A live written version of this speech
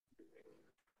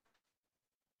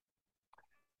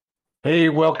Hey,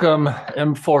 welcome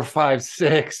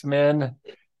M456, man.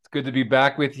 It's good to be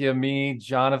back with you. Me,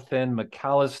 Jonathan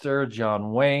McAllister,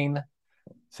 John Wayne.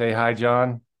 Say hi,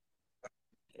 John.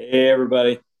 Hey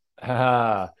everybody.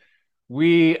 Ah,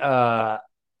 we we're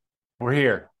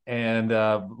here, and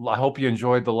I hope you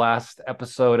enjoyed the last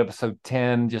episode, episode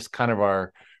 10, just kind of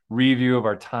our review of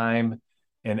our time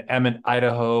in Emmett,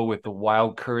 Idaho, with the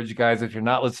Wild Courage guys. If you're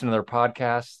not listening to their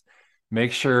podcast,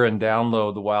 make sure and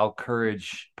download the Wild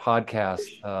Courage podcast.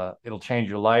 It'll change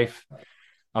your life.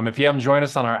 If you haven't joined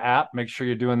us on our app, make sure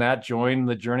you're doing that. Join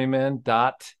the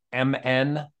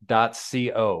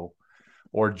journeyman.mn.co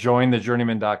or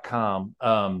jointhejourneyman.com.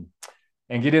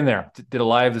 And get in there. Did a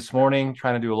live this morning,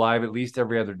 trying to do a live at least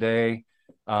every other day.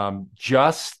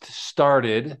 Just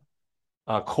started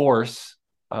a course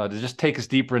to just take us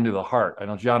deeper into the heart. I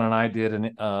know John and I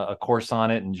did a course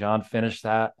on it, and John finished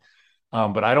that.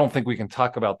 But I don't think we can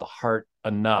talk about the heart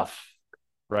enough,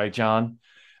 right, John?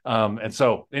 And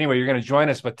so, anyway, you're going to join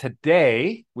us. But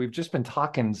today, we've just been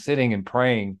talking, sitting, and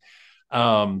praying.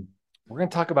 Um, we're going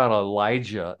to talk about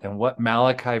Elijah and what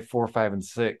Malachi 4, 5, and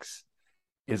 6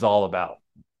 is all about.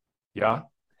 Yeah.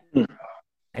 And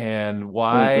Mm-hmm.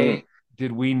 why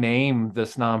did we name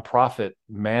this nonprofit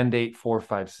Mandate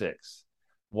 456?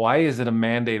 Why is it a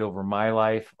mandate over my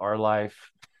life, our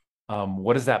life?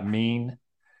 What does that mean?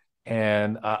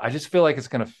 And I just feel like it's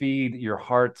going to feed your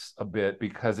hearts a bit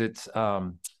because it's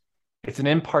an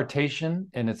impartation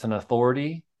and it's an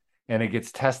authority and it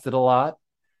gets tested a lot.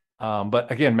 But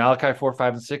again, Malachi 4,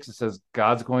 5, and 6, it says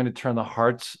God's going to turn the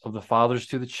hearts of the fathers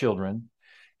to the children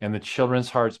and the children's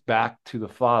hearts back to the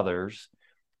fathers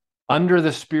under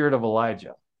the spirit of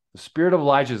Elijah. The spirit of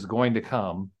Elijah is going to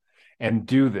come and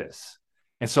do this.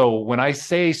 And so when I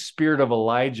say spirit of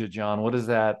Elijah, John, what does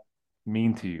that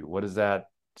mean to you? What does that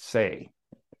say?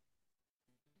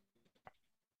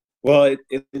 Well,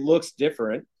 it looks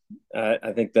different.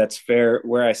 I think that's fair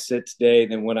where I sit today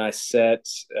than when I sat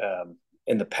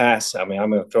in the past. I mean,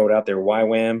 I'm going to throw it out there.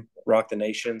 YWAM, Rock the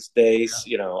Nations days,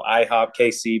 IHOP,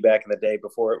 KC back in the day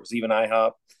before it was even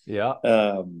IHOP. Yeah.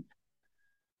 Um,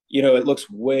 it looks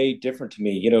way different to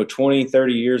me. 20,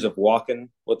 30 years of walking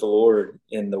with the Lord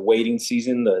in the waiting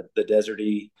season, the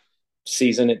deserty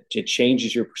season, it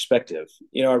changes your perspective.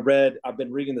 I've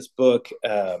been reading this book.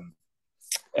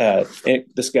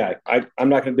 This guy, I'm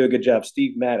not going to do a good job.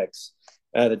 Steve Maddox,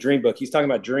 the Dream Book. He's talking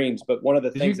about dreams, but one of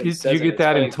the things that he Did you says in it, get it's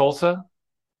that in funny. Tulsa?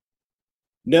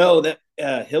 No, that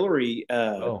Hillary,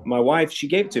 Oh, my wife, she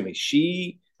gave it to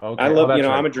me. I okay. Oh, love, that's I'm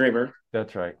right. a dreamer,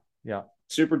 That's right. Yeah.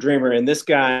 super dreamer, and this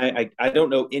guy, I don't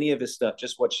know any of his stuff,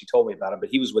 just what she told me about him. But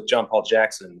he was with John Paul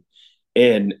Jackson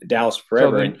in Dallas So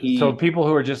Forever, and so people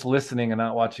who are just listening and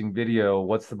not watching video,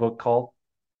 what's the book called?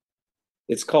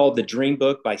 it's called The Dream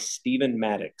Book by Stephen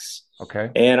Maddox, Okay.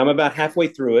 and I'm about halfway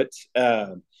through it.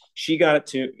 She got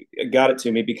it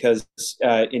to me because,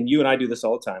 and you and I do this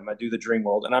all the time. I do the dream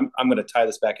world, and I'm going to tie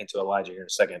this back into Elijah here in a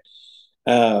second.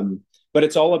 But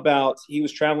it's all about he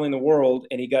was traveling the world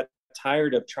and he got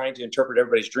tired of trying to interpret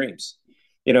everybody's dreams.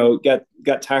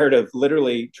 Got tired of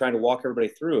literally trying to walk everybody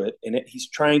through it, and he's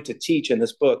trying to teach in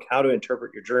this book how to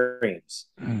interpret your dreams.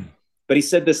 But he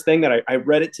said this thing that I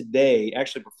read it today,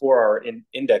 actually before our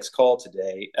index call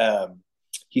today.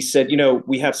 He said,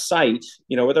 we have sight,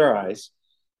 with our eyes,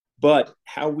 but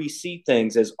how we see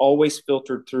things is always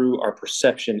filtered through our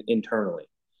perception internally.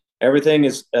 Everything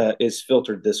is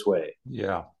filtered this way.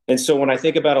 Yeah. And so when I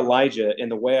think about Elijah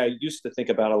and the way I used to think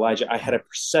about Elijah, I had a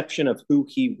perception of who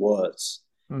he was.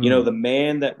 Mm, The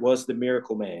man that was the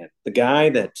miracle man, the guy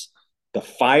that the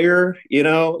fire,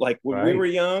 like when we were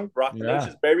right. young, rock the Yeah.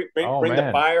 nations, baby, Oh bring the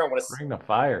man. fire. Bring the I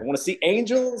fire. want to see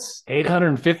angels.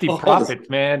 850 All this. prophets,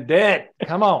 man. Dead.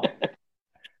 Come on.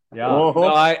 Yeah. No,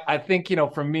 Uh-huh. I think,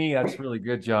 for me, that's really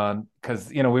good, John, because,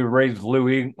 we were raised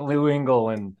with Lou Engle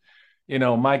and,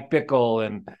 Mike Bickle,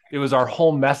 and it was our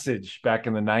whole message back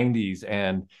in the 90s.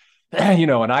 And,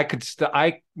 and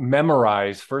I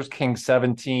memorized First Kings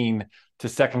 17 to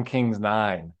Second Kings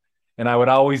 9. And I would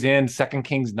always end Second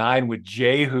Kings 9 with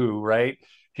Jehu, right?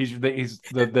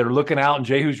 They're looking out and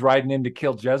Jehu's riding in to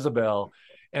kill Jezebel.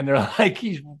 And they're like,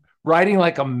 he's riding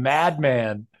like a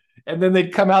madman, and then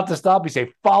they'd come out to stop me,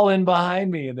 say, fall in behind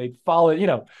me, and they'd fall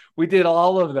in. We did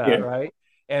all of that, Yeah. right?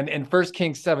 And in First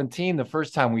Kings 17, the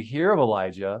first time we hear of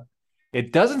Elijah,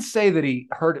 it doesn't say that he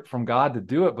heard it from God to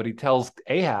do it, but he tells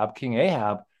King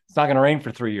Ahab, it's not going to rain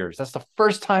for 3 years. That's the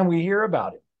first time we hear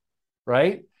about it,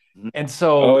 right? And Oh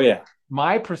so yeah.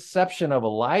 my perception of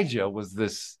Elijah was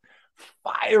this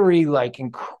fiery, like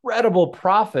incredible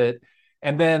prophet.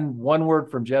 And then one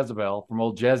word from Jezebel, from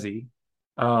old Jezzy,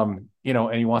 and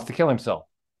he wants to kill himself.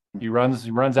 He runs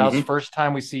out. Mm-hmm. First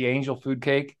time we see angel food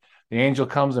cake, the angel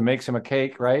comes and makes him a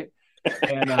cake, right?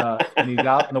 And he's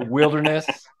out in the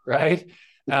wilderness, right?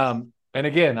 And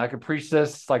again, I could preach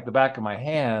this like the back of my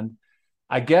hand.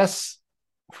 I guess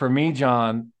for me,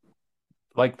 John,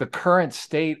 like the current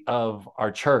state of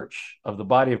our church, of the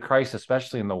body of Christ,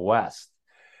 especially in the West,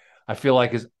 I feel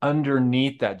like is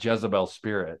underneath that Jezebel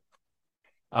spirit.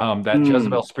 That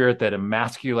Jezebel Mm. spirit that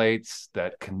emasculates,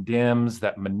 that condemns,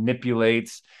 that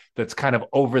manipulates, that's kind of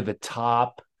over the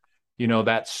top,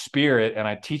 that spirit. And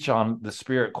I teach on the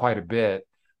spirit quite a bit,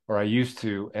 or I used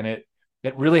to, and it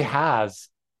really has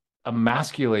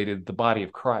emasculated the body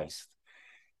of Christ.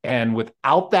 And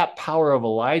without that power of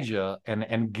Elijah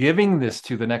and giving this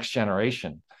to the next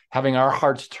generation, having our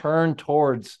hearts turned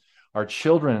towards our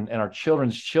children and our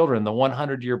children's children, the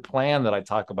 100-year plan that I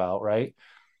talk about, right?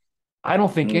 I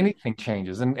don't think Mm. anything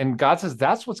changes. And God says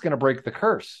that's what's going to break the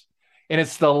curse. And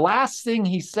it's the last thing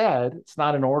he said. It's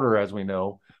not in order, as we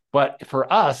know, but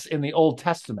for us in the Old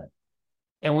Testament.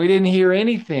 And we didn't hear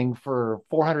anything for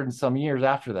 400 and some years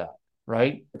after that,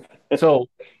 right? So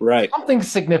Right. something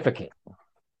significant.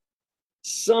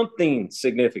 Something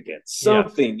significant, Yes.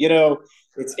 something,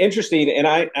 it's interesting. And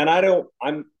I don't,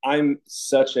 I'm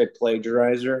such a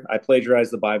plagiarizer. I plagiarize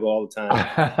the Bible all the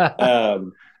time.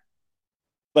 Um,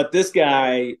 but this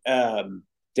guy,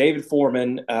 David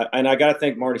Foreman, and I got to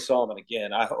thank Marty Solomon again.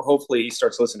 Hopefully he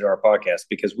starts listening to our podcast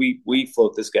because we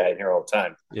float this guy in here all the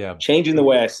time, Yeah. changing the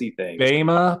way I see things.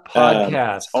 Bama It's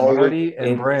podcast, always Marty and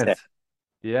in Brent. text.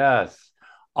 Yes.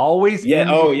 Always Yeah. in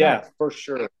the Oh yeah, text. for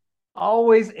sure.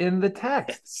 Always in the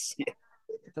text. Yes,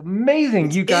 It's amazing,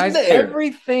 it's you in guys. there.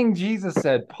 Everything Jesus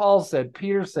said, Paul said,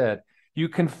 Peter said, you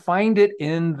can find it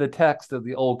in the text of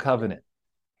the old covenant.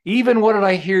 Even what did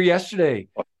I hear yesterday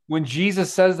when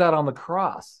Jesus says that on the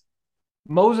cross?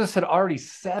 Moses had already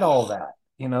said all that,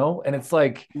 and it's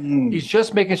like he's Mm.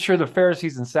 just making sure the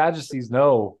Pharisees and Sadducees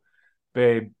know,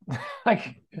 babe.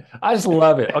 Like, I just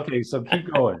love it. Okay, so keep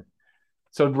going.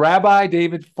 So Rabbi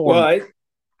David Well, Foreman,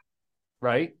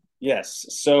 right? yes.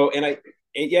 So,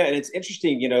 yeah, and it's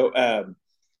interesting,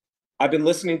 I've been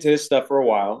listening to his stuff for a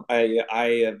while.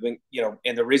 I have been,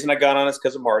 and the reason I got on is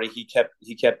because of Marty. He kept,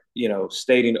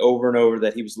 stating over and over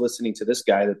that he was listening to this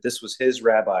guy, that this was his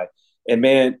rabbi. And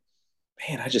man,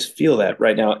 I just feel that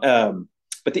right now.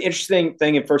 But the interesting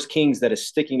thing in First Kings that is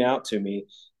sticking out to me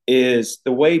is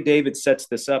the way David sets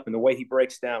this up and the way he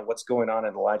breaks down what's going on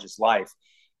in Elijah's life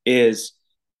is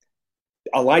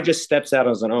Elijah steps out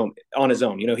on his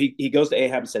own. He goes to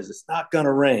Ahab and says, "It's not going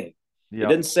to rain." It Yep.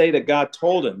 didn't say that God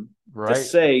told him to Right.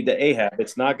 say to Ahab,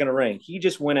 "It's not going to rain." He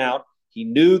just went out. He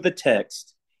knew the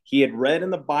text. He had read in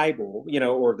the Bible,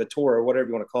 or the Torah, or whatever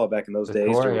you want to call it back in those The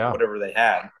days, Torah, or yeah. whatever they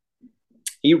had.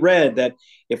 He read that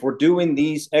if we're doing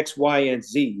these X, Y, and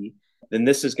Z, then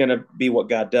this is going to be what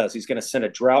God does. He's going to send a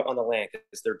drought on the land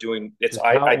because they're doing it's Just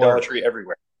how it idolatry works.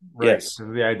 everywhere. Right. Yes.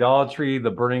 The idolatry, the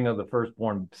burning of the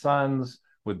firstborn sons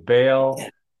with Baal. I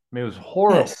mean, it was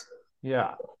horrible. Yes.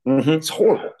 Yeah. Mm-hmm. It's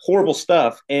horrible, horrible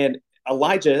stuff. And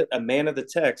Elijah, a man of the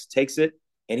text, takes it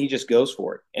and he just goes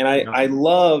for it. And I, Yeah. I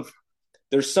love,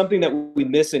 there's something that we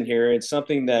miss in here. It's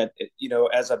something that,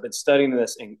 as I've been studying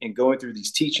this and going through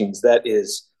these teachings, that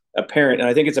is apparent. And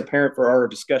I think it's apparent for our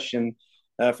discussion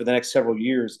for the next several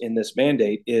years in this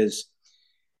mandate is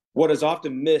what is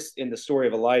often missed in the story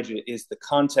of Elijah is the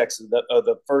context of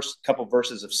the first couple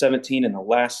verses of 17 and the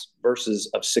last verses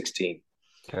of 16.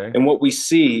 Okay. And what we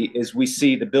see is we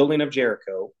see the building of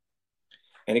Jericho,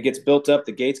 and it gets built up.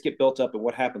 The gates get built up, and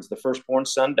what happens? The firstborn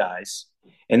son dies,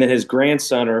 and then his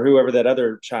grandson or whoever that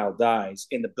other child dies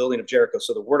in the building of Jericho.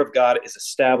 So the word of God is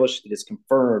established; it is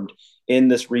confirmed in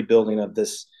this rebuilding of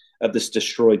this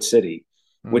destroyed city,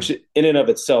 which in and of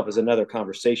itself is another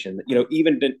conversation.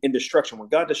 Even in destruction, when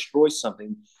God destroys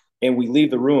something and we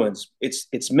leave the ruins,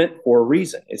 it's meant for a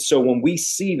reason. It's so when we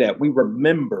see that, we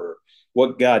remember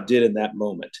what God did in that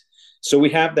moment. So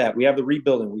we have that. We have the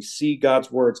rebuilding. We see God's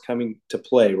words coming to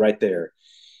play right there.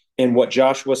 And what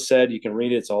Joshua said, you can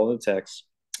read it. It's all in the text.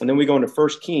 And then we go into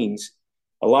First Kings.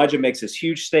 Elijah makes this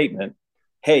huge statement.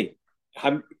 Hey,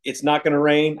 it's not going to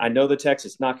rain. I know the text.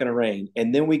 It's not going to rain.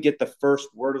 And then we get the first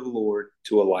word of the Lord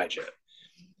to Elijah.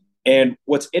 And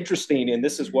what's interesting, and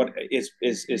this is what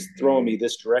is throwing me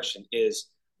this direction, is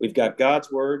we've got God's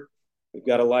word, we've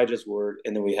got Elijah's word,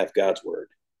 and then we have God's word.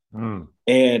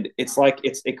 And it's like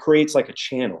it creates like a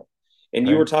channel. And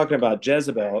you were talking about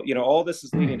Jezebel. All this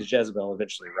is leading to Jezebel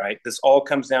eventually, right? This all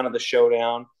comes down to the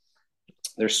showdown.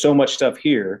 There's so much stuff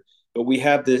here, but we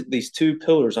have these two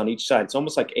pillars on each side. It's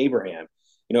almost like Abraham.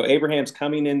 Abraham's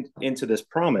coming into this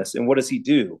promise, and what does he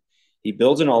do? He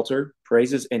builds an altar,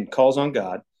 praises, and calls on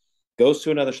God. goes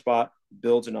to another spot,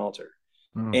 builds an altar.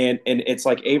 Mm. And it's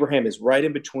like Abraham is right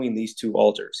in between these two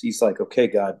altars. He's like, okay,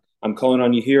 God, I'm calling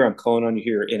on you here. I'm calling on you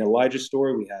here. In Elijah's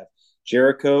story, we have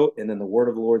Jericho and then the word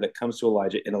of the Lord that comes to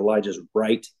Elijah, and Elijah's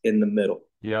right in the middle.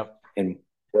 Yep. And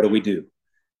what do we do?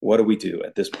 What do we do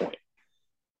at this point?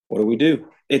 What do we do?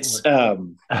 It's a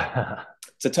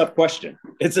tough question.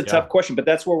 It's a Yeah. tough question, but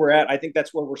that's where we're at. I think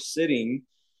that's where we're sitting.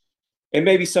 And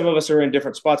maybe some of us are in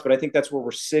different spots, but I think that's where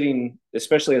we're sitting,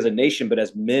 especially as a nation, but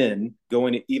as men,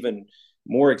 going even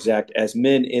more exact, as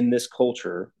men in this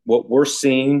culture, what we're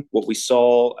seeing, what we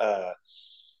saw.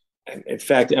 In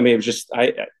fact, I mean, it was just,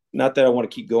 not that I want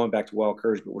to keep going back to Wild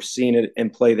Courage, but we're seeing it in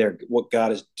play there, what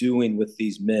God is doing with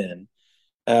these men.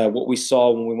 What we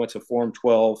saw when we went to Forum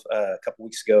 12 a couple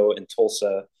weeks ago in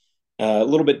Tulsa, a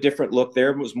little bit different look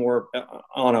there. It was more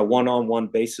on a one-on-one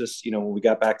basis, when we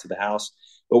got back to the house.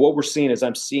 But what we're seeing is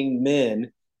I'm seeing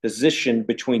men positioned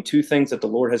between two things that the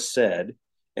Lord has said,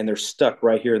 and they're stuck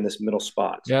right here in this middle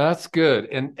spot. Yeah, that's good.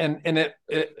 And it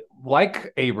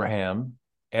like Abraham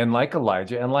and like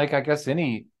Elijah and like I guess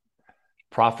any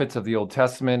prophets of the Old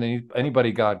Testament,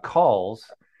 anybody God calls,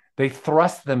 they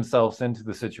thrust themselves into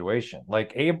the situation.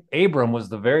 Like Abram was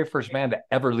the very first man to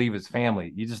ever leave his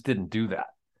family. You just didn't do that.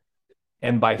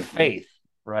 And by faith,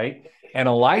 right? And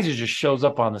Elijah just shows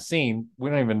up on the scene. We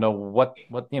don't even know what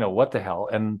what the hell.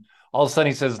 And all of a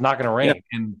sudden he says it's not going to Yeah. rain.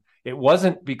 And it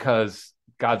wasn't because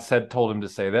God told him to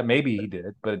say that. Maybe he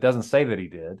did, but it doesn't say that he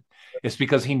did. It's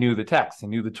because he knew the text, he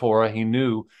knew the Torah, he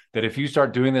knew that if you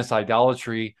start doing this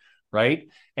idolatry, right?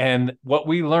 And what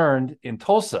we learned in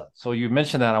Tulsa. So you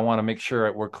mentioned that. I want to make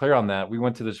sure we're clear on that. We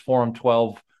went to this Forum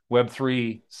 12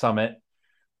 Web3 summit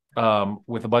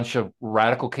with a bunch of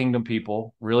radical kingdom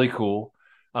people, really cool.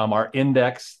 Our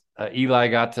index, Eli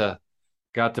got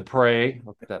to pray.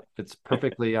 That fits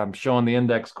perfectly. I'm showing the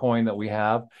index coin that we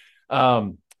have.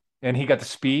 And he got to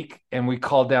speak, and we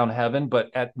called down heaven. But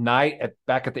at night,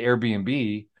 back at the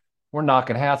Airbnb, we're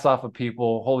knocking hats off of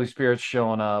people. Holy Spirit's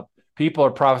showing up. People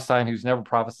are prophesying who's never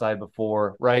prophesied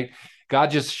before, right?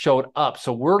 God just showed up.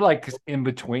 So we're like in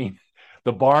between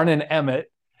the barn and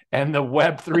Emmett and the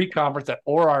Web3 conference at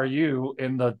ORRU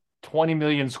in the 20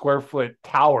 million square foot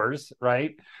towers,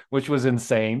 right? Which was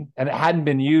insane. And it hadn't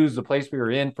been used, the place we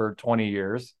were in, for 20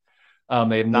 years.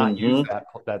 They had not used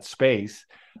that space.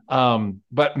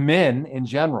 But men in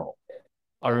general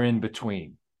are in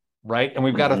between, right? And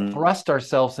we've got to thrust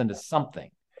ourselves into something.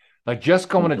 Like just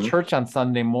going to church on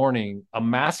Sunday morning,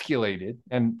 emasculated,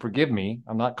 and forgive me,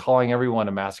 I'm not calling everyone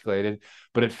emasculated,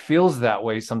 but it feels that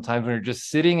way sometimes when you're just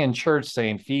sitting in church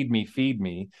saying, feed me, feed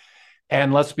me.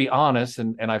 And let's be honest,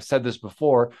 and I've said this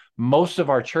before, most of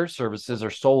our church services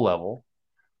are soul level.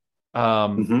 I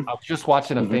was just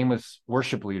watching a famous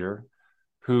worship leader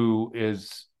who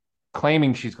is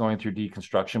claiming she's going through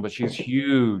deconstruction, but she's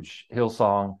huge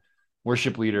Hillsong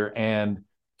worship leader. And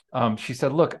she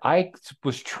said, look, I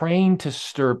was trained to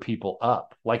stir people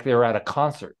up like they were at a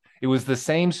concert. It was the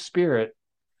same spirit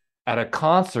at a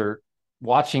concert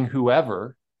watching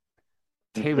whoever,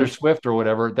 Taylor Swift or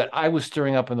whatever, that I was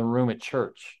stirring up in the room at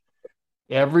church.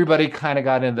 Everybody kind of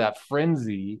got into that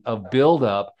frenzy of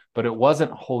buildup, but it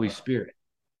wasn't Holy Spirit.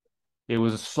 It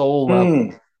was a soul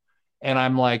level. And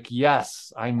I'm like,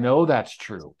 yes, I know that's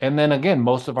true. And then again,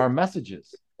 most of our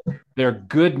messages, they're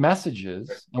good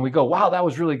messages. And we go, wow, that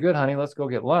was really good, honey. Let's go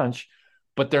get lunch.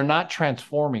 But they're not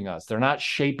transforming us. They're not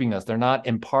shaping us. They're not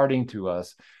imparting to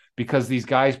us because these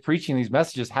guys preaching these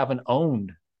messages haven't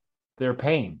owned their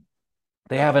pain.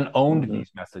 They haven't owned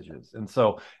these messages. And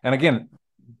so, and again,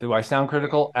 do I sound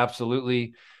critical?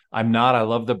 Absolutely. I'm not. I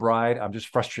love the bride. I'm just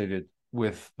frustrated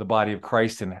with the body of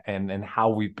Christ and how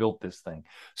we built this thing.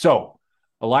 So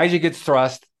Elijah gets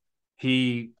thrust.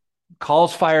 He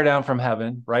calls fire down from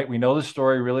heaven, right? We know the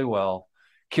story really well.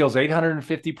 Kills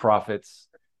 850 prophets,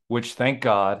 which thank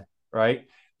God, right?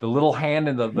 The little hand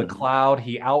in the cloud,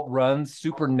 he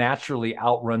supernaturally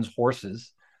outruns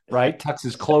horses, right? Tucks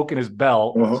his cloak in his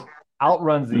belt,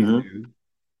 outruns these dudes,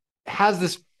 has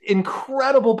this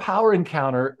incredible power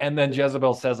encounter, and then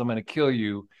Jezebel says, I'm going to kill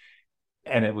you.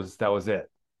 And that was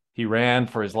it. He ran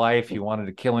for his life. He wanted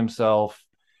to kill himself.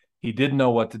 He didn't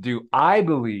know what to do. I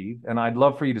believe, and I'd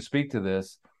love for you to speak to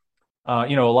this,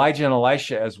 Elijah and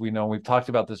Elisha, as we know, we've talked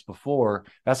about this before,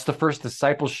 that's the first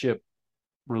discipleship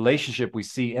relationship we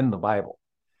see in the Bible.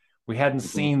 We hadn't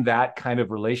seen that kind of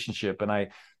relationship. And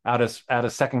out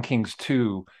of 2 Kings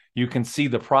 2, you can see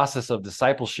the process of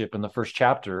discipleship in the first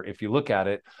chapter, if you look at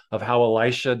it, of how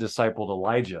Elisha discipled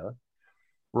Elijah,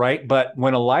 right? But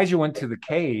when Elijah went to the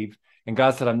cave and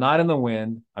God said, I'm not in the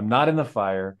wind, I'm not in the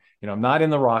fire, I'm not in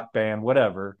the rock band,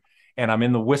 whatever, and I'm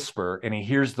in the whisper, and he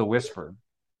hears the whisper.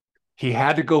 He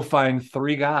had to go find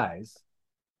three guys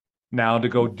now to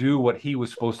go do what he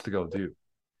was supposed to go do.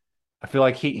 I feel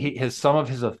like his some of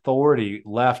his authority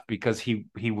left because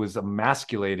he was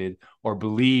emasculated or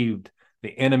believed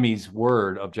the enemy's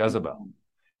word of Jezebel.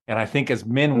 And I think as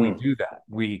men we Mm. do that.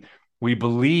 We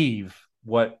believe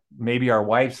what maybe our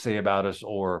wives say about us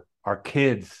or our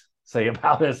kids say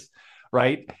about us,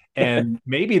 right? And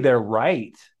maybe they're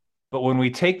right, but when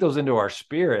we take those into our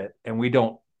spirit and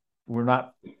we're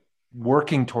not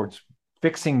working towards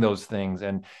fixing those things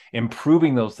and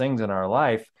improving those things in our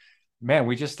life, man,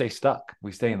 we just stay stuck.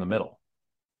 We stay in the middle.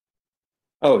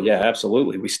 Oh yeah,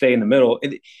 absolutely. We stay in the middle.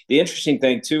 And the interesting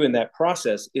thing too in that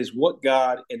process is what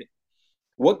God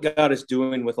is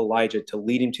doing with Elijah to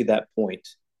lead him to that point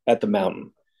at the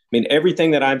mountain. I mean,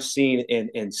 everything that I've seen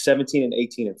in 17 and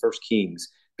 18 in First Kings,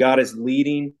 God is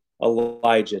leading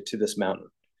Elijah to this mountain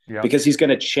Yeah. because he's going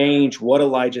to change what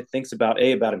Elijah thinks about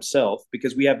himself,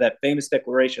 because we have that famous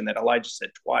declaration that Elijah said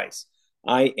twice,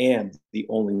 I am the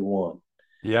only one.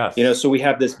 Yes. So we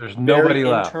have this There's very nobody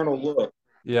left. internal look.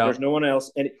 Yeah. There's no one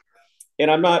else. And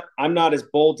I'm not as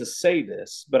bold to say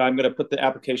this, but I'm going to put the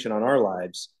application on our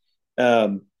lives.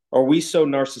 Are we so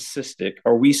narcissistic?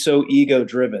 Are we so ego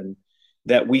driven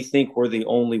that we think we're the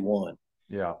only one?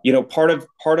 Yeah.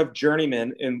 Part of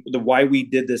Journeyman and the why we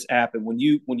did this app, and when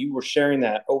you were sharing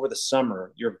that over the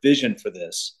summer, your vision for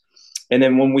this, and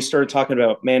then when we started talking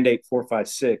about Mandate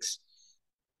 456,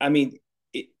 I mean,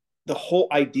 the whole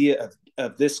idea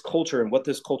of this culture and what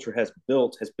this culture has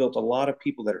built a lot of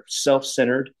people that are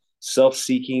self-centered,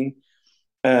 self-seeking.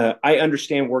 I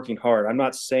understand working hard. I'm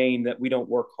not saying that we don't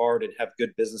work hard and have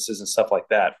good businesses and stuff like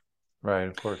that. Right.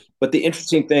 Of course. But the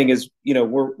interesting thing is,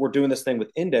 we're doing this thing with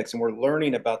Index, and we're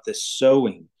learning about this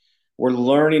sowing. We're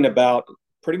learning about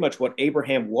pretty much what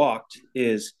Abraham walked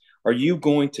is. Are you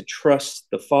going to trust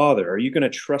the Father? Are you going to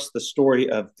trust the story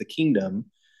of the kingdom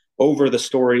over the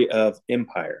story of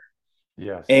empire?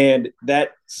 Yes. And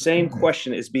that same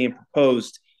question is being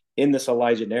proposed in this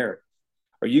Elijah narrative.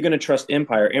 Are you going to trust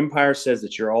empire? Empire says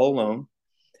that you're all alone.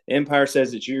 Empire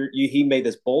says that he made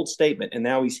this bold statement, and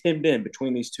now he's hemmed in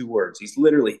between these two words. He's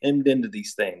literally hemmed into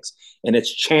these things, and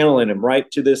it's channeling him right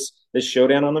to this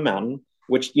showdown on the mountain,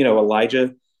 which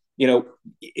Elijah.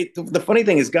 The funny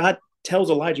thing is, God tells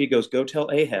Elijah, he goes, "Go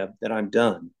tell Ahab that I'm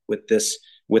done with this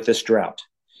drought."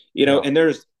 Yeah. And there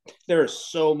is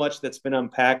so much that's been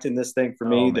unpacked in this thing for Oh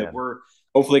me that man. we're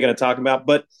hopefully going to talk about,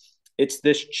 but it's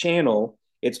this channel.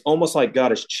 It's almost like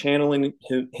God is channeling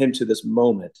him to this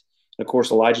moment. And of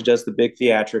course, Elijah does the big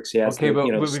theatrics. He has Okay, the but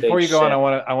the before you stage go on,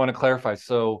 set. I want to clarify.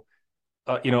 So,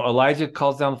 Elijah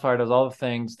calls down the fire, does all the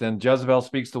things. Then Jezebel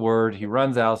speaks the word. He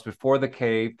runs out. It's before the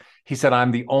cave. He said, "I'm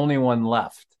the only one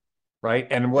left." Right.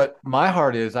 And what my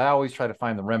heart is, I always try to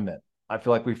find the remnant. I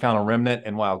feel like we found a remnant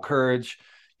in Wild Courage.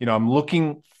 I'm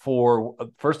looking for.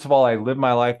 First of all, I live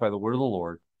my life by the word of the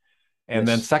Lord. And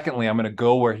then Yes. secondly, I'm going to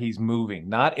go where he's moving,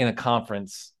 not in a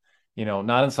conference,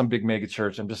 not in some big mega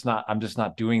church. I'm just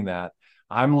not doing that.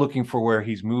 I'm looking for where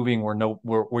he's moving,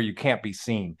 where you can't be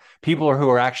seen. People who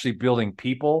are actually building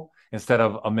people instead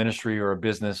of a ministry or a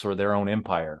business or their own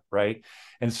empire, right?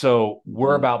 And so we're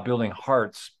Mm-hmm. about building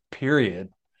hearts, period.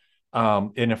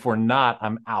 And if we're not,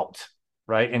 I'm out,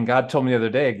 right? And God told me the other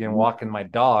day, again, walking my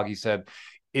dog, he said,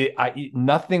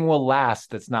 nothing will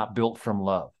last that's not built from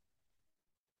love.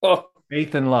 Oh,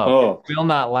 Faith and love. It oh, will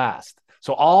not last.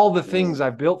 So all the mm-hmm. things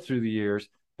I've built through the years,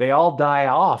 they all die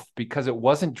off because it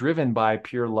wasn't driven by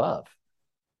pure love.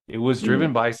 It was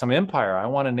driven by some empire. I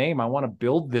want a name. I want to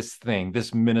build this thing,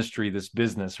 this ministry, this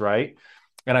business, right?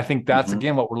 And I think that's Mm-hmm.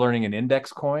 again what we're learning in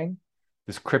Index Coin,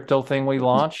 this crypto thing we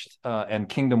launched, and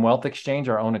Kingdom Wealth Exchange,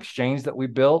 our own exchange that we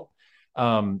built.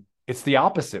 It's the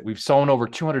opposite. We've sown over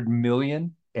 200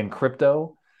 million in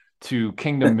crypto to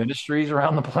Kingdom Ministries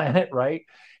around the planet, right?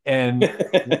 And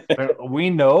we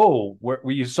know where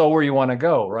you sow where you want to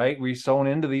go, right? We sown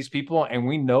into these people, and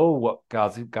we know what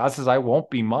God says. I won't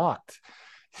be mocked.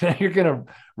 You're going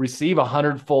to receive a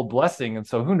hundredfold blessing, and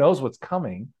so who knows what's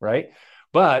coming, right?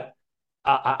 But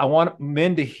I want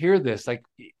men to hear this. Like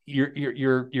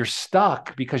you're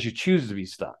stuck because you choose to be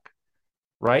stuck,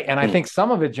 right? And I think some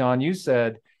of it, John, you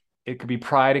said it could be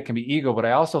pride, it can be ego, but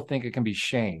I also think it can be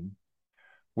shame.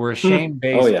 We're a Oh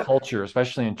shame-based yeah. culture,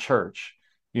 especially in church.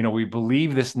 We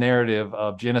believe this narrative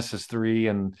of Genesis 3,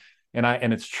 and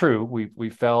it's true. We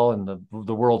fell and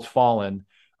the world's fallen,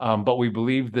 but we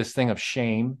believe this thing of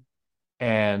shame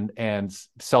and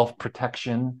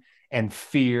self-protection and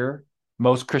fear.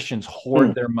 Most Christians hoard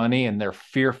Mm. their money and they're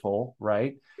fearful,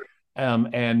 right?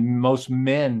 And most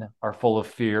men are full of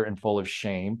fear and full of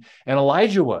shame. And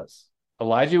Elijah was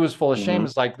full of shame. Mm-hmm.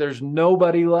 It's like there's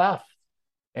nobody left.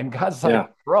 And God's like, Yeah.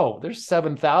 bro, there's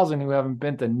 7,000 who haven't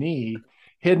bent a knee,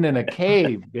 hidden in a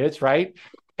cave, bitch, right?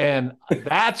 And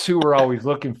that's who we're always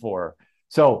looking for.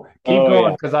 So keep Oh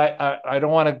going yeah. because I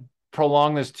don't want to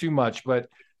prolong this too much. But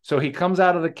so he comes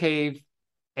out of the cave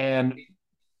and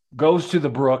goes to the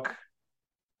brook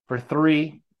for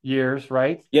 3 years,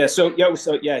 right? Yeah. So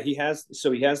yeah, he has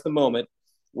the moment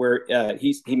where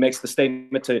he makes the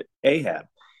statement to Ahab,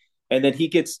 and then he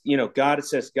gets, God, it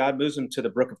says God moves him to the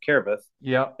brook of Kerith,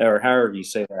 Yeah. or however you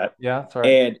say that. Yeah. That's all right.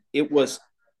 And it was,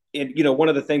 and one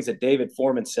of the things that David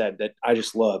Foreman said that I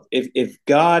just love: if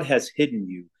God has hidden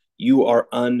you, you are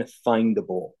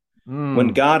unfindable. When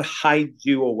Mm, God hides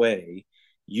you away,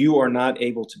 you are not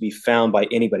able to be found by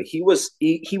anybody. He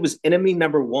was enemy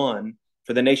number one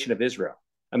for the nation of Israel.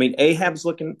 I mean, Ahab's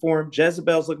looking for him,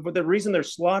 Jezebel's looking for him. The reason they're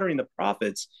slaughtering the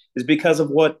prophets is because of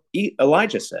what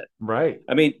Elijah said. right.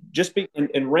 I mean,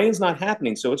 and rain's not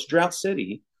happening, so it's drought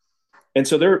city. And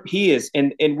so there he is,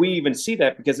 and we even see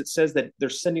that because it says that they're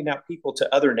sending out people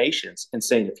to other nations and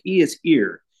saying, if he is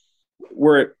here,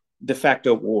 we're at de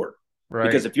facto war.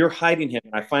 Because Right. if you're hiding him,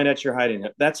 and I find out you're hiding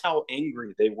him, that's how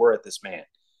angry they were at this man.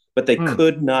 But they Mm.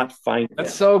 could not find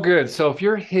That's him. so good. So if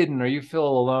you're hidden or you feel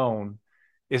alone,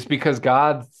 it's because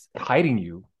God's hiding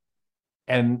you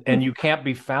and you can't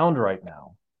be found right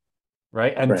now,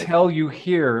 right? Right. Until you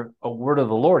hear a word of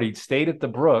the Lord. He stayed at the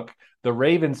brook, the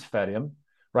ravens fed him,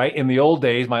 right? In the old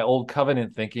days, my old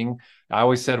covenant thinking, I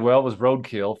always said, well, it was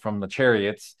roadkill from the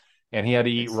chariots and he had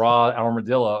to eat raw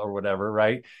armadillo or whatever,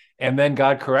 right? And then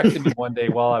God corrected me one day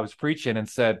while I was preaching and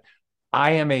said,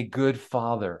 I am a good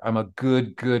father. I'm a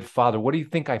good, good father. What do you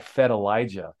think I fed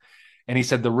Elijah? And he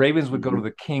said the ravens would go to Mm-hmm.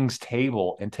 the king's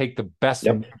table and take the best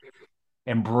Yep.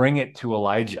 and bring it to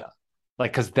Elijah.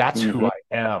 Like, because that's who Mm-hmm.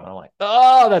 I am. I'm like,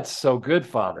 oh, that's so good,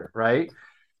 Father. Right.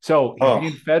 So he's Oh,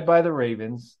 being fed by the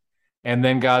ravens. And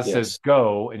then God says, yes.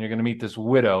 go, and you're going to meet this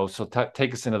widow. So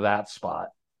take us into that spot.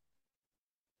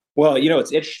 Well,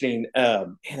 it's interesting.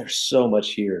 Man, there's so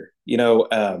much here.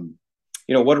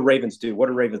 What do ravens do? What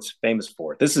are ravens famous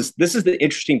for? This is the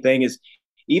interesting thing is,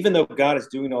 even though God is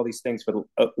doing all these things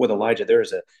with Elijah,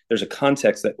 there's a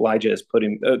context that Elijah is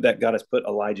putting that God has put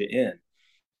Elijah in.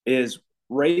 Is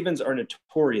ravens are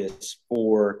notorious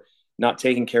for not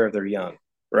taking care of their young,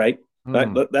 right?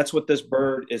 Mm, That's what this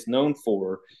bird is known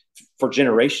for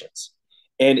generations.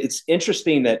 And it's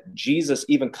interesting that Jesus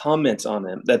even comments on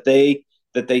them that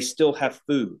they still have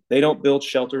food. They don't build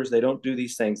shelters. They don't do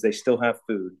these things. They still have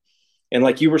food. And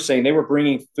like you were saying, they were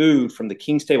bringing food from the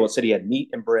king's table. It said he had meat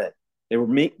and bread. They were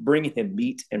bringing him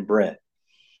meat and bread.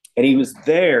 And he was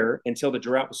there until the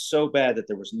drought was so bad that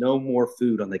there was no more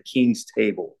food on the king's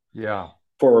table yeah.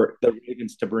 for the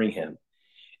ravens to bring him.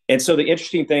 And so the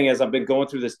interesting thing is, I've been going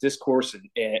through this discourse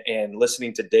and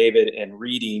listening to David and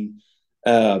reading.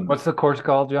 Um, What's the course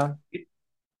called, John?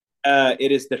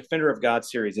 it is the Defender of God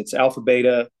series. It's Alpha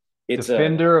Beta.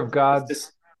 Defender of It's God's.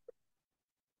 this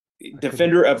I couldn't.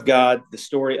 Defender of God, the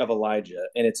story of Elijah,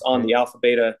 and it's on Okay. the Alpha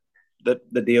Beta,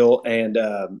 the deal. And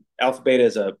Alpha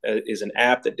Beta is an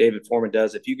app that David Foreman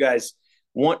does. If you guys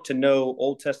want to know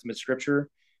Old Testament scripture,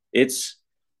 it's,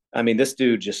 I mean, this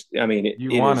dude just, I mean,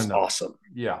 You it want to is know. awesome.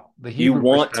 Yeah. The You Hebrew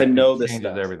want to perspective know this changes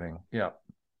stuff. everything. Yeah. Okay.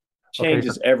 So,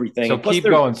 Changes everything. so And plus, keep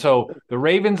going. So the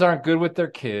ravens aren't good with their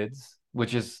kids,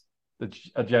 which is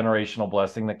a generational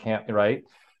blessing that can't, right?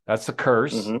 That's a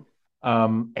curse. mm-hmm,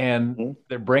 And mm-hmm,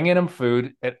 they're bringing them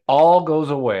food. It all goes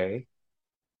away,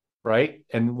 right?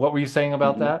 And what were you saying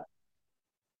about mm-hmm. that?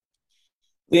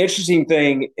 The interesting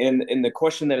thing in the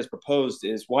question that is proposed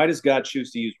is, why does God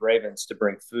choose to use ravens to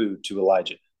bring food to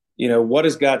Elijah? What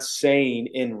is God saying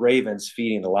in ravens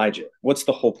feeding Elijah? What's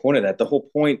the whole point of that? The whole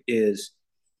point is,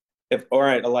 if, all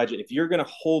right, Elijah, if you're going to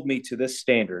hold me to this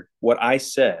standard, what I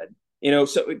said,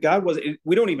 so God was,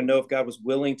 we don't even know if God was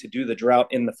willing to do the drought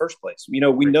in the first place. We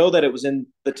Right. know that it was in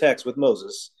the text with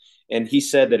Moses, and he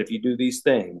said that if you do these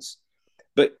things,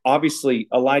 but obviously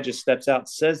Elijah steps out and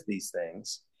says these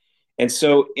things. And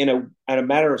so, in a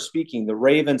matter of speaking, the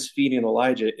ravens feeding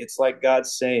Elijah, it's like God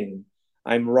saying,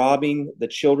 I'm robbing the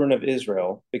children of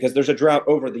Israel because there's a drought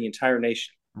over the entire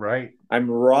nation. Right. I'm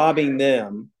robbing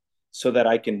them so that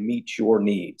I can meet your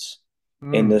needs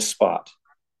in Mm, this spot.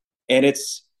 And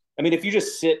it's, I mean, if you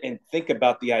just sit and think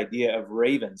about the idea of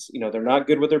ravens, they're not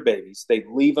good with their babies. They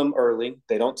leave them early,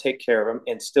 they don't take care of them,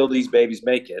 and still these babies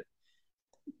make it.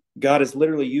 God is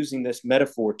literally using this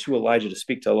metaphor to Elijah to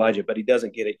speak to Elijah, but he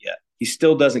doesn't get it yet. He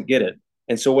still doesn't get it.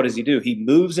 And so what does he do? He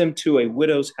moves him to a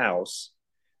widow's house.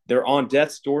 They're on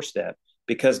death's doorstep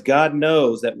because God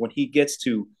knows that when he gets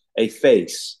to a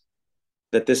face,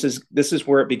 that this is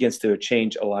where it begins to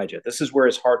change Elijah. This is where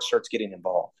his heart starts getting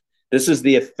involved. This is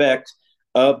the effect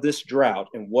of this drought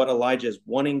and what Elijah is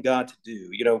wanting God to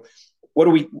do. What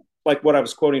do we like what I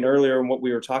was quoting earlier and what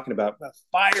we were talking about?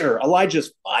 Fire,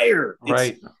 Elijah's fire. It's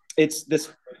Right. it's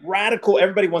this radical.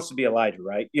 Everybody wants to be Elijah,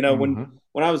 right? Mm-hmm.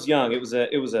 When I was young, it was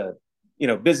a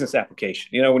business application.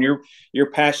 When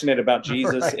you're passionate about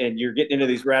Jesus Right. and you're getting into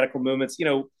these radical movements,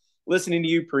 listening to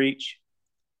you preach,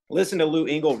 listen to Lou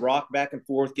Engle rock back and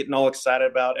forth, getting all excited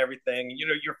about everything.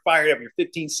 You're fired up. You're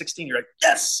 15, 16. You're like,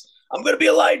 yes, I'm going to be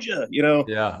Elijah.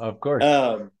 Yeah, of course.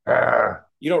 Um,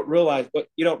 you don't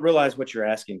realize what you're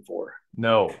asking for.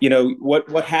 No.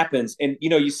 What happens, and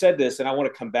you said this, and I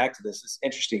want to come back to this. It's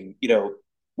interesting.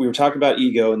 We were talking about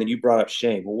ego, and then you brought up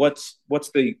shame. Well,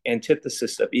 what's the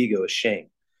antithesis of ego is shame.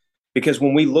 Because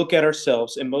when we look at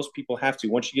ourselves, and most people have to,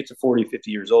 once you get to 40, 50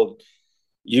 years old,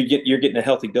 you're getting a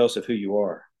healthy dose of who you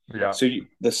are. Yeah. So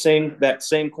that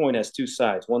same coin has two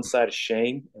sides. One side is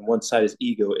shame, and one side is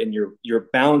ego, and you're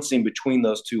balancing between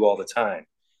those two all the time,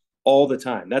 all the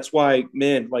time. That's why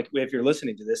men, like if you're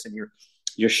listening to this and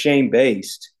you're shame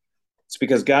based, it's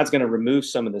because God's going to remove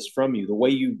some of this from you, the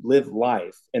way you live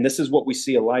life. And this is what we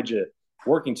see Elijah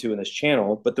working to in this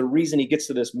channel. But the reason he gets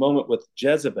to this moment with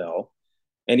Jezebel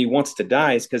and he wants to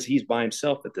die is because he's by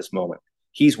himself at this moment.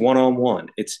 He's one on one.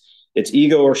 It's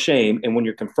ego or shame. And when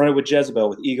you're confronted with Jezebel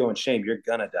with ego and shame, you're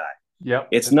gonna die. Yep.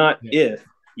 It's not if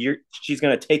she's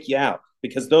gonna take you out,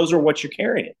 because those are what you're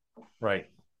carrying. Right.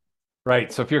 Right.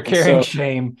 So if you're carrying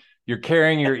shame, you're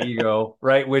carrying your ego,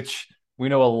 right? Which we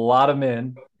know a lot of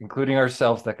men, including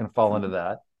ourselves, that can fall into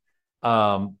that.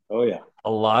 Oh yeah.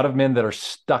 A lot of men that are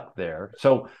stuck there.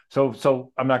 So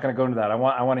I'm not going to go into that. I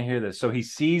want to hear this. So he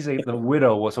sees the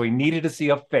widow. So he needed to see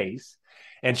a face,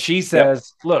 and she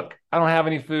says, Yep. "Look, I don't have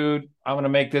any food. I'm going to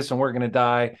make this, and we're going to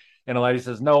die." And Elijah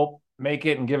says, "Nope, make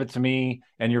it and give it to me,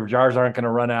 and your jars aren't going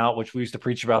to run out." Which we used to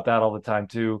preach about that all the time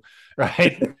too,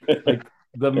 right? Like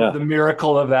the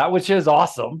miracle of that, which is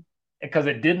awesome because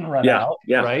it didn't run out,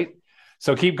 right?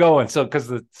 So keep going. So because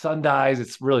the son dies,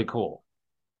 it's really cool.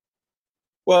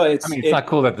 Well, I mean, it's not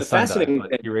cool that the son died,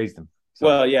 but you raised him. So.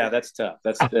 Well, yeah, that's tough.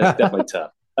 That's definitely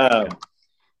tough.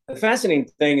 The fascinating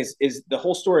thing is the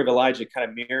whole story of Elijah kind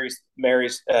of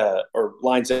marries or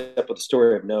lines up with the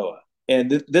story of Noah.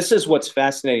 And this is what's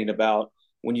fascinating about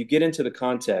when you get into the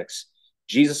context.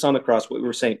 Jesus on the cross, what we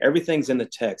were saying, everything's in the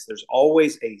text. There's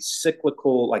always a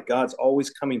cyclical, like God's always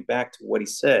coming back to what he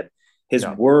said. His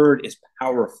word is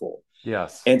powerful.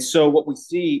 Yes. And so what we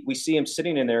see him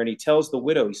sitting in there, and he tells the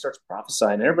widow, he starts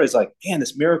prophesying, and everybody's like, man,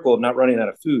 this miracle of not running out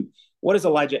of food. What does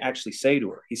Elijah actually say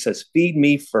to her? He says, feed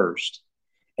me first,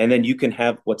 and then you can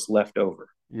have what's left over.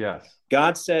 Yes.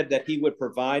 God said that he would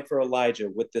provide for Elijah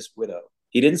with this widow.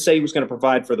 He didn't say he was going to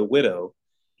provide for the widow.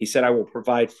 He said, I will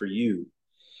provide for you.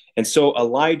 And so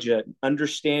Elijah,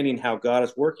 understanding how God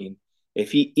is working,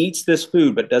 if he eats this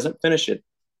food but doesn't finish it,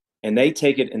 and they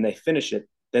take it and they finish it,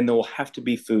 then there will have to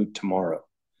be food tomorrow.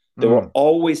 There will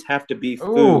always have to be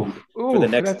food for the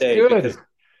next day. Good. Because,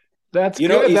 that's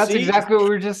good. That's exactly what we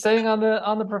were just saying on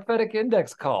the prophetic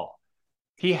index call.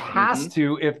 He has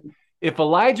to. If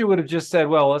Elijah would have just said,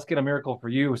 well, let's get a miracle for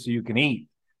you so you can eat.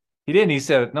 He didn't. He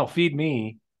said, no, feed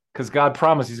me, because God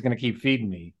promised he's going to keep feeding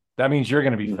me. That means you're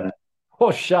going to be fed.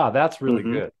 Oh, Shah, that's really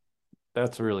good.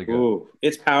 That's really good. Ooh,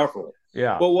 it's powerful.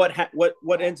 Yeah. Well,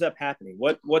 what ends up happening?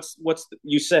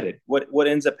 You said it. What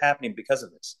ends up happening because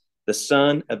of this? The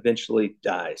son eventually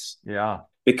dies. Yeah.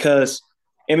 Because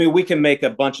I mean, we can make a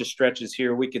bunch of stretches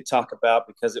here. We could talk about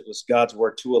because it was God's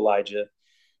word to Elijah.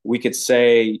 We could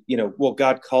say, well,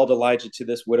 God called Elijah to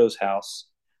this widow's house.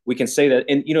 We can say that.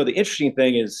 And, the interesting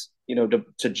thing is,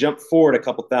 to jump forward a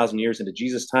couple thousand years into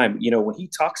Jesus' time, when he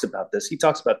talks about this, he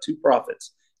talks about two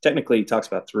prophets. Technically, he talks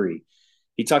about three.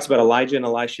 He talks about Elijah and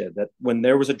Elisha, that when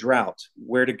there was a drought,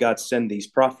 where did God send these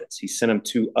prophets? He sent them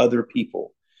to other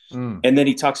people. And then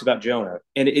he talks about Jonah.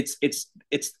 And it's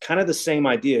kind of the same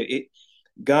idea.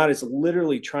 God is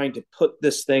literally trying to put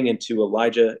this thing into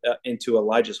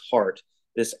Elijah's heart,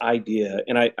 this idea.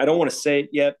 And I don't want to say it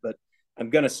yet, but I'm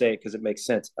going to say it because it makes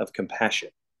sense, of compassion.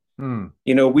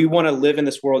 We want to live in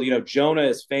this world. Jonah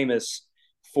is famous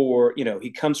for,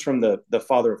 he comes from the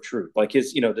father of truth, like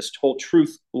his, this whole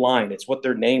truth line. It's what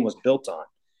their name was built on.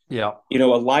 Yeah.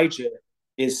 Elijah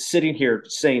is sitting here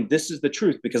saying, this is the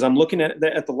truth, because I'm looking at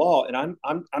the law, and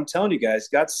I'm telling you guys,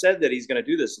 God said that he's going to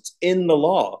do this. It's in the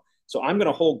law. So I'm going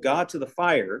to hold God to the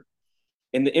fire.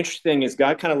 And the interesting thing is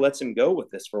God kind of lets him go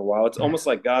with this for a while. It's almost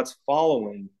like God's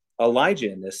following Elijah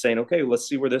in this, saying, okay, let's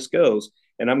see where this goes.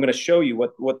 And I'm going to show you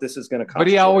what this is going to cost. But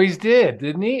he always did,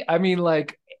 didn't he? I mean,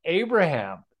 like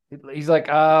Abraham, he's like,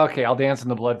 okay, I'll dance in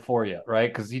the blood for you, right?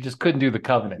 Because he just couldn't do the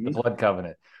covenant, the blood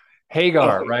covenant.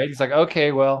 Hagar, right? He's like,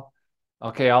 okay, well,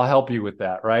 Okay, I'll help you with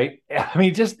that, right? I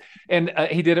mean, just and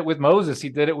he did it with Moses. He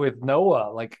did it with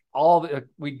Noah. Like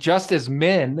we just as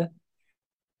men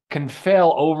can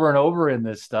fail over and over in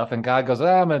this stuff, and God goes,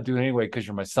 I'm going to do it anyway because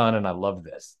you're my son, and I love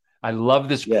this. I love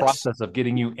this Yes. process of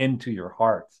getting you into your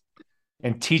heart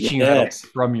and teaching you how to live Yes.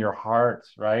 from your heart,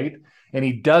 right? And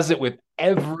he does it with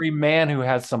every man who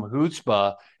has some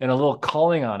chutzpah and a little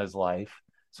calling on his life,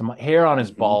 some hair on his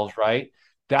Mm-hmm. balls, right?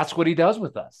 That's what he does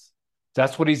with us.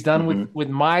 That's what he's done Mm-hmm. with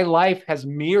my life has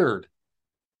mirrored.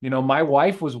 You know, my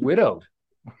wife was widowed.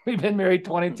 We've been married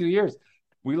 22 years.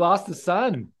 We lost a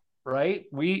son, right?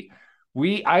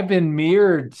 I've been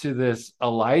mirrored to this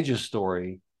Elijah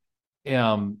story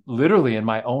literally in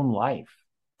my own life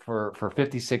for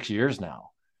 56 years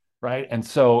now, right? And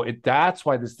so that's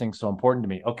why this thing's so important to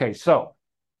me. Okay, so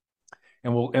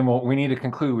we need to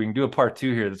conclude. We can do a part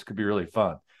two here. This could be really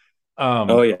fun.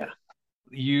 Oh Um,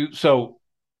 yeah. so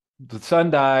the son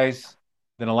dies,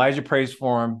 then Elijah prays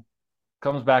for him,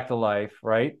 comes back to life,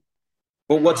 right?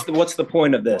 But what's the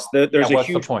point of this? Yeah, There's a what's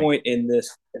the huge point? point in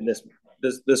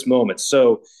this moment.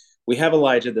 So we have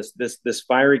Elijah, this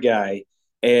fiery guy,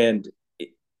 and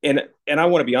and I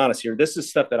want to be honest here. This is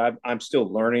stuff that I'm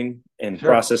still learning and Sure,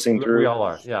 processing we through. all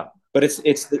are. Yeah, But it's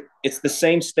the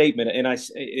same statement, and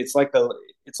it's like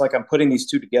I'm putting these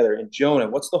two together. And Jonah,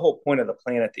 what's the whole point of the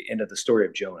plan at the end of the story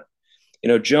of Jonah?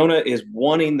 Jonah is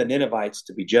wanting the Ninevites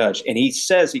to be judged, and he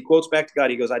quotes back to God.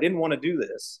 He goes, "I didn't want to do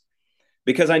this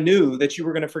because I knew that you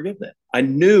were going to forgive them. I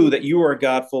knew that you are a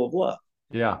God full of love."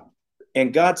 yeah,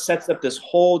 And God sets up this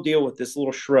whole deal with this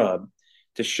little shrub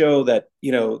to show that,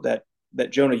 that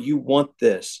Jonah, you want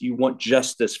this. You want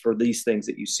justice for these things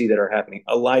that you see that are happening.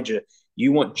 Elijah,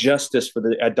 you want justice for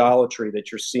the idolatry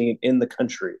that you're seeing in the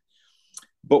country.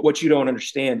 But what you don't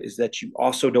understand is that you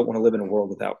also don't want to live in a world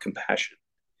without compassion.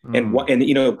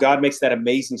 mm, God makes that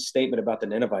amazing statement about the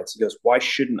Ninevites. He goes, "Why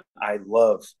shouldn't I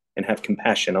love and have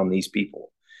compassion on these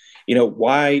people?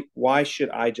 Why should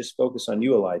I just focus on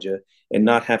you, Elijah, and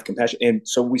not have compassion?" And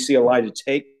so we see Elijah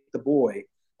take the boy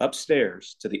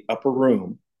upstairs to the upper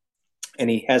room, and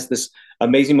he has this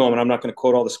amazing moment. I'm not going to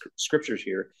quote all the scriptures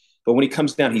here, but when he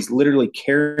comes down, he's literally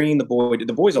carrying the boy.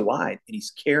 The boy's alive, and he's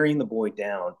carrying the boy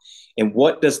down. And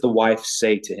what does the wife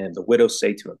say to him? The widow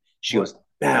say to him? She what?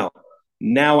 goes,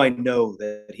 now I know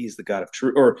that he's the God of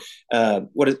truth. Or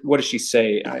what does she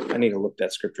say? I need to look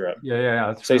that scripture up. Yeah.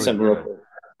 That's Say really something real good quick.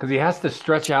 because he has to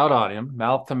stretch out on him,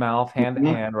 mouth to mouth, hand to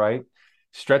Mm-hmm. hand, right?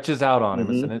 Stretches out on him.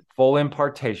 It's Mm-hmm. a full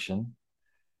impartation.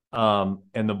 And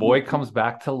the boy Mm-hmm. comes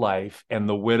back to life, and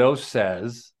the widow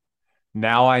says,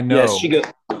 "Now I Yes, she know."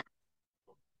 goes,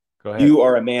 Go ahead. "You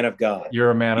are a man of God.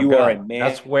 You're a man of You are God. a man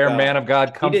That's of where man God." of God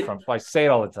He comes did. from. So I say it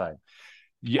all the time.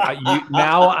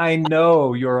 Now I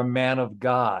know you're a man of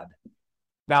God.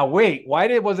 Now wait,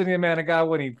 wasn't he a man of God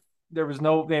when they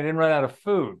didn't run out of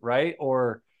food, right?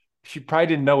 Or she probably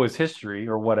didn't know his history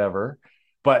or whatever.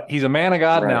 But he's a man of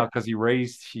God now Right. because he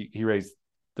raised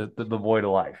the boy to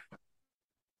life.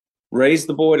 Raise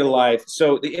the boy to life.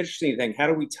 So the interesting thing, how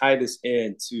do we tie this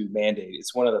into mandate?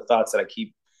 It's one of the thoughts that I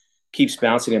keeps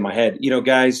bouncing in my head.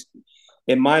 Guys,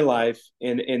 in my life,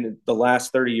 in the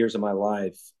last 30 years of my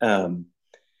life,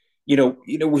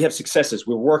 we have successes.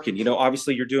 We're working.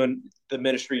 Obviously, you're doing the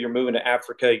ministry. You're moving to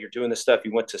Africa. You're doing this stuff.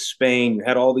 You went to Spain. You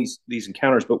had all these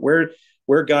encounters. But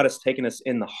where God has taken us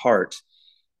in the heart,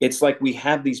 it's like we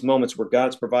have these moments where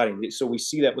God's providing. So we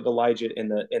see that with Elijah in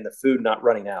the food not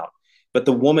running out. But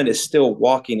the woman is still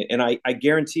walking, and I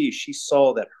guarantee you, she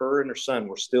saw that her and her son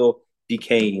were still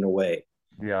decaying away.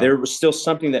 Yeah. There was still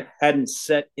something that hadn't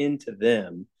set into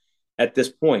them at this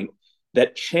point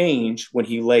that changed when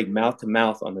he laid mouth to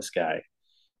mouth on this guy,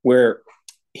 where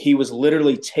he was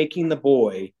literally taking the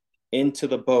boy into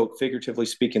the boat, figuratively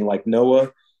speaking, like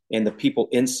Noah and the people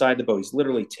inside the boat. He's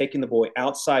literally taking the boy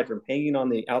outside from hanging on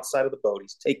the outside of the boat.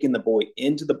 He's taking the boy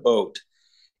into the boat,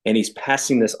 and he's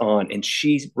passing this on. And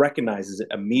she recognizes it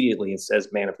immediately and says,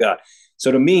 "Man of God."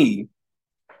 So to me,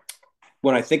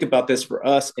 when I think about this for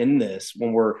us in this,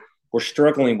 when we're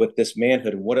struggling with this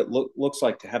manhood and what it looks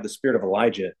like to have the spirit of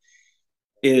Elijah,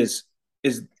 is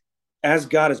as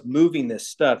God is moving this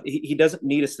stuff, he doesn't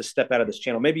need us to step out of this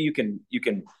channel. Maybe you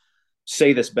can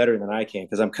say this better than I can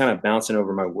because I'm kind of bouncing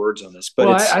over my words on this, but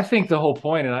Well, it's I think the whole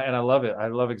point, and I love it. I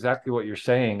love exactly what you're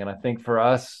saying, and I think for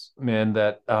us men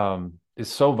that is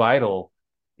so vital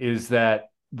is that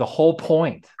the whole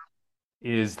point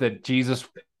is that Jesus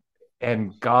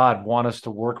and God want us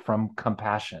to work from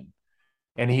compassion,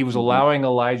 and He was mm-hmm. allowing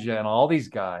Elijah and all these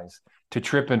guys to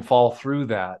trip and fall through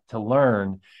that to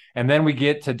learn, and then we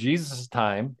get to Jesus'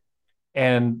 time,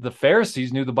 and the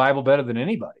Pharisees knew the Bible better than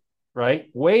anybody, right?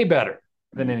 Way better.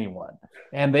 than anyone.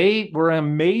 And they were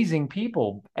amazing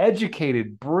people,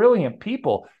 educated, brilliant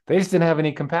people. They just didn't have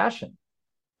any compassion.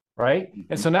 Right.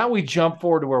 And so now we jump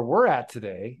forward to where we're at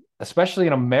today, especially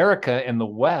in America in the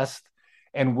West.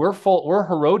 And we're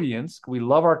Herodians. We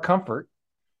love our comfort.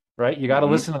 Right. You got to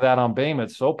listen to that on Bema.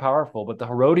 It's so powerful. But the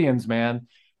Herodians, man,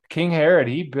 King Herod,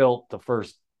 he built the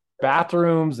first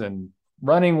bathrooms and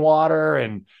running water.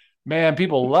 And man,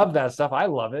 people love that stuff. I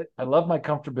love it. I love my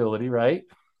comfortability. Right.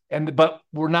 But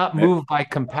we're not moved by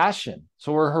compassion.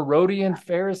 So we're Herodian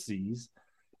Pharisees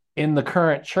in the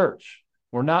current church.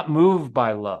 We're not moved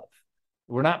by love.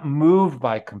 We're not moved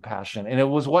by compassion. And it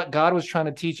was what God was trying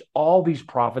to teach all these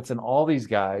prophets and all these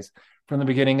guys from the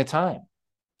beginning of time.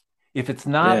 If it's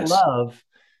not love,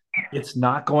 it's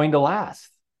not going to last.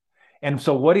 And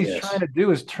so what he's trying to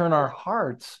do is turn our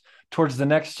hearts towards the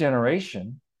next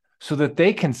generation so that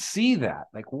they can see that,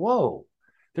 like, whoa,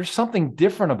 there's something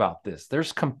different about this.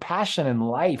 There's compassion and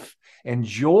life and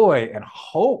joy and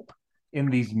hope in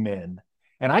these men.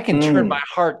 And I can turn my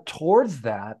heart towards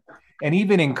that and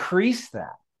even increase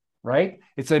that, right?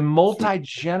 It's a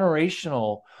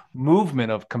multi-generational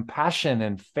movement of compassion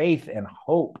and faith and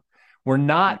hope. We're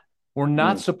not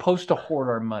supposed to hoard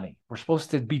our money. We're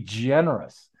supposed to be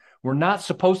generous. We're not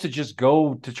supposed to just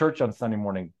go to church on Sunday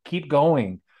morning. Keep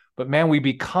going. But man, we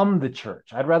become the church.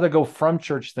 I'd rather go from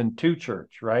church than to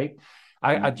church, right?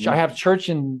 I have church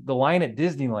in the line at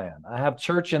Disneyland. I have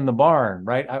church in the barn,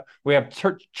 right? We have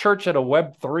church at a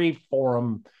Web3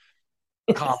 forum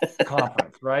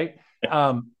conference, right?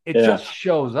 It just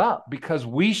shows up because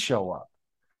we show up.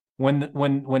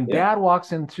 When dad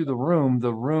walks into the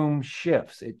room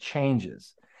shifts, it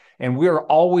changes. And we're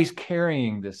always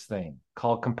carrying this thing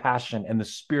called compassion and the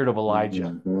spirit of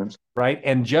Elijah, right?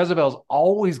 And Jezebel's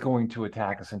always going to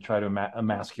attack us and try to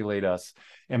emasculate us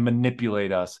and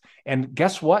manipulate us. And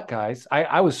guess what, guys?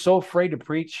 I was so afraid to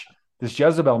preach this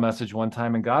Jezebel message one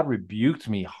time, and God rebuked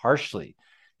me harshly.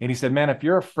 And he said, man, if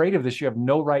you're afraid of this, you have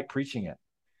no right preaching it.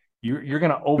 You're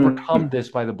going to overcome this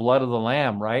by the blood of the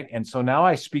Lamb, right? And so now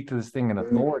I speak to this thing in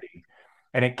authority,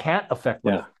 and it can't affect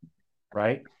me,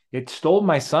 right? It stole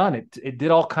my son. It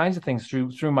did all kinds of things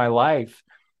through my life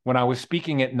when I was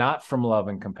speaking it not from love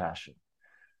and compassion.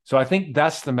 So I think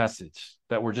that's the message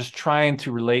that we're just trying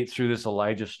to relate through this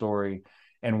Elijah story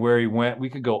and where he went. We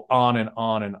could go on and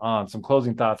on and on. Some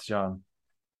closing thoughts, John.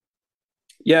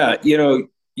 Yeah,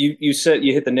 you said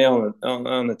you hit the nail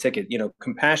on the ticket.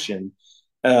 Compassion.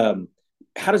 How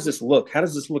does this look? How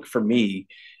does this look for me?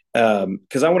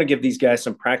 Because I want to give these guys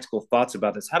some practical thoughts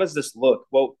about this. How does this look?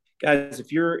 Well, guys,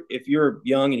 if you're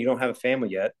young and you don't have a family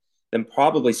yet, then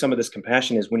probably some of this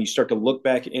compassion is when you start to look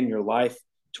back in your life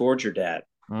towards your dad,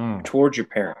 towards your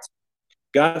parents.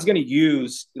 God's going to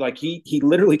use, like he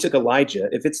literally took Elijah.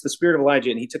 If it's the spirit of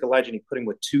Elijah, and he took Elijah and he put him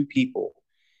with two people,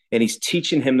 and he's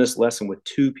teaching him this lesson with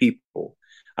two people.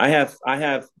 I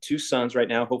have two sons right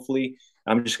now. Hopefully,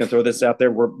 I'm just going to throw this out there.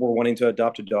 We're wanting to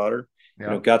adopt a daughter.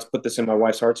 Yeah. God's put this in my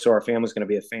wife's heart, so our family's going to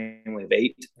be a family of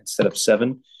 8 instead of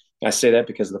 7. I say that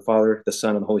because of the Father, the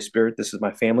Son, and the Holy Spirit. This is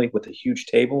my family with a huge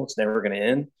table. It's never going to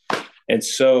end. And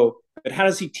so, but how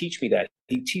does he teach me that?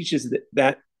 He teaches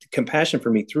that compassion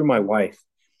for me through my wife.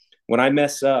 When I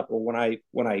mess up, or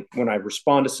when I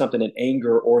respond to something in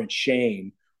anger or in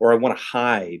shame, or I want to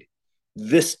hide,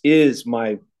 this is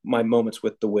my moments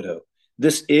with the widow.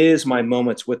 This is my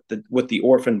moments with the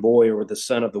orphan boy or the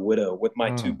son of the widow, with my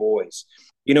two boys.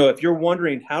 If you're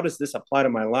wondering, how does this apply to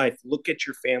my life? Look at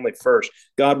your family first.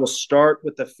 God will start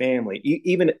with the family.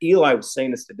 Even Eli was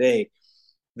saying this today.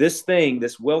 This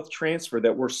wealth transfer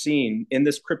that we're seeing in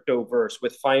this crypto verse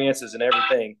with finances and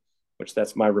everything, which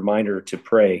that's my reminder to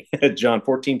pray, John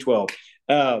 14:12.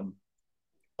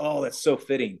 That's so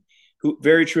fitting.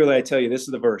 Very truly, I tell you, this is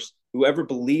the verse. Whoever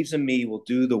believes in me will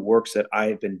do the works that I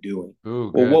have been doing.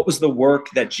 Ooh, well, what was the work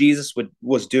that Jesus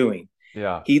was doing?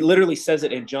 Yeah. He literally says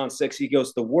it in John 6. He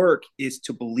goes, the work is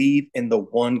to believe in the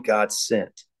one God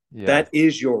sent. Yeah. That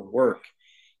is your work.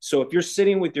 So if you're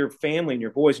sitting with your family and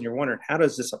your boys and you're wondering, how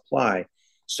does this apply?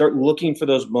 Start looking for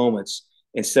those moments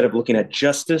instead of looking at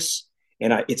justice.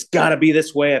 And it's got to be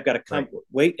this way. I've got to come. Right.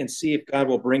 Wait and see if God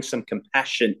will bring some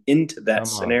compassion into that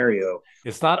scenario.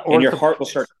 It's not, and your heart will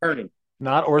start turning.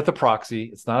 Not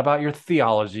orthopraxy. It's not about your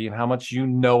theology and how much you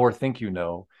know or think you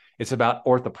know. It's about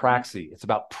orthopraxy. It's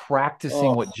about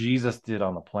practicing what Jesus did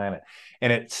on the planet.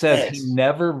 And it says he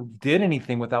never did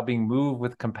anything without being moved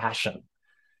with compassion.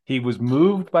 He was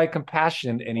moved by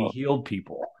compassion and he healed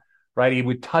people, right? He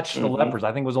would touch the lepers.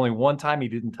 I think it was only one time he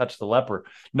didn't touch the leper.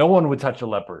 No one would touch a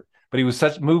leper, but he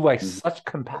was moved by such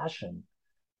compassion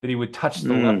that he would touch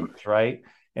the lepers, right?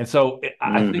 And so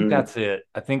I think that's it.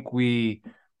 I think we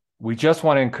we just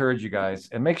want to encourage you guys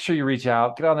and make sure you reach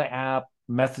out, get on the app,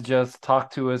 message us,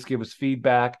 talk to us, give us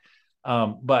feedback.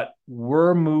 But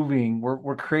we're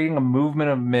creating a movement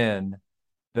of men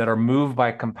that are moved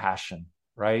by compassion,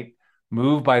 right?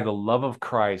 Moved by the love of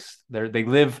Christ. They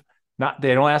live not,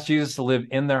 they don't ask Jesus to live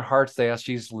in their hearts, they ask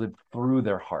Jesus to live through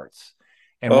their hearts.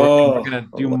 And we're Oh, going to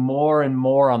do more and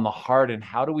more on the heart. And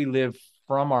how do we live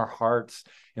from our hearts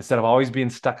instead of always being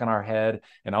stuck in our head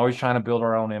and always trying to build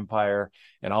our own empire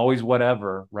and always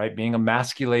whatever, right? Being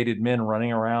emasculated men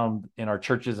running around in our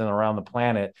churches and around the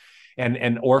planet,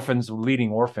 and orphans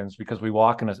leading orphans because we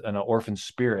walk in an orphan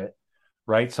spirit,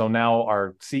 right? So now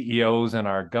our CEOs and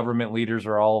our government leaders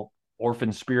are all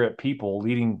orphan spirit people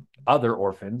leading other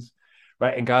orphans,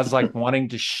 right? And God's like wanting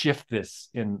to shift this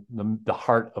in the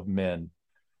heart of men,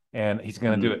 and He's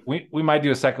going to do it. We might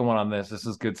do a second one on this. This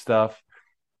is good stuff.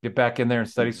 Get back in there and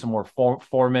study some more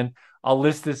Foreman. I'll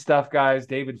list this stuff, guys.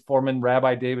 David Foreman,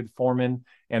 Rabbi David Foreman,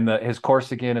 and his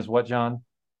course again is what, John?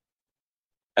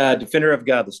 Defender of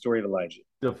God, the story of Elijah.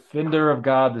 Defender of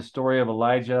God, the story of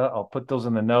Elijah. I'll put those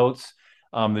in the notes.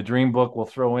 The dream book we'll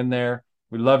throw in there.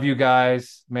 We love you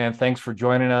guys. Man, thanks for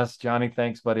joining us. Johnny,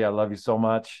 thanks, buddy. I love you so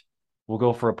much. We'll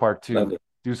go for a part two. Love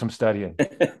Do some studying.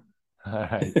 it. All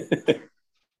right.